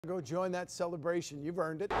Go join that celebration. You've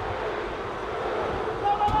earned it.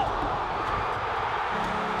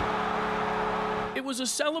 It was a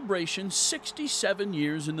celebration 67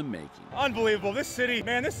 years in the making. Unbelievable. This city,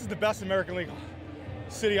 man, this is the best American League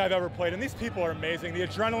city I've ever played, and these people are amazing. The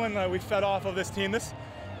adrenaline that we fed off of this team,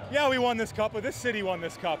 yeah, we won this cup, but this city won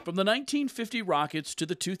this cup. From the 1950 Rockets to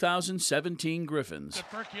the 2017 Griffins,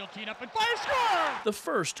 the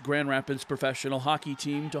first Grand Rapids professional hockey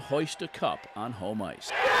team to hoist a cup on home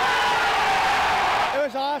ice. It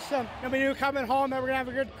was awesome. We knew coming home that we're gonna have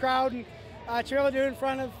a good crowd, and to be able to do it in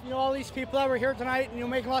front of all these people that were here tonight and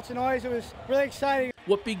making lots of noise. It was really exciting.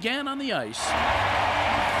 What began on the ice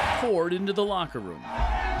poured into the locker room.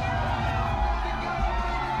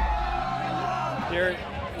 Here,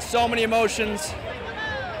 so many emotions.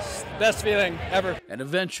 It's the best feeling ever. And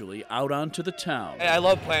eventually out onto the town. Hey, I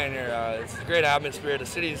love playing here. It's a great atmosphere. The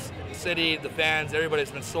city, the fans,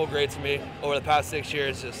 everybody's been so great to me over the past 6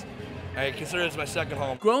 years. I consider this my second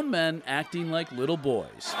home. Grown men acting like little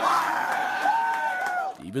boys.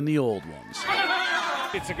 Even the old ones.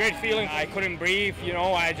 It's a great feeling. I couldn't breathe,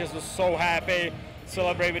 I just was so happy.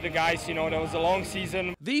 Celebrate with the guys, that was a long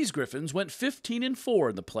season. These Griffins went 15-4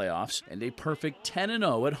 in the playoffs and a perfect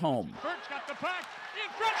 10-0 at home. Bert's got the puck, in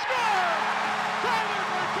front, score! Calder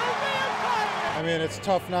for 2 I mean, it's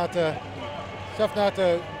tough not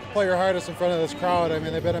to play your hardest in front of this crowd. I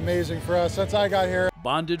mean, they've been amazing for us since I got here.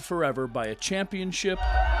 Bonded forever by a championship.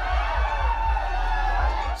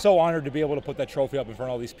 So honored to be able to put that trophy up in front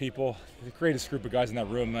of all these people. The greatest group of guys in that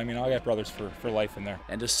room. I mean, I got brothers for life in there.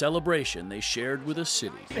 And a celebration they shared with a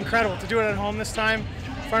city. Incredible to do it at home this time,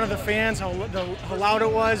 in front of the fans, how loud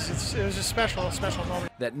it was. It was a special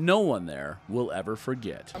moment. That no one there will ever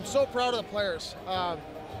forget. I'm so proud of the players.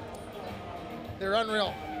 They're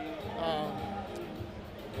unreal.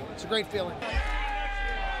 It's a great feeling.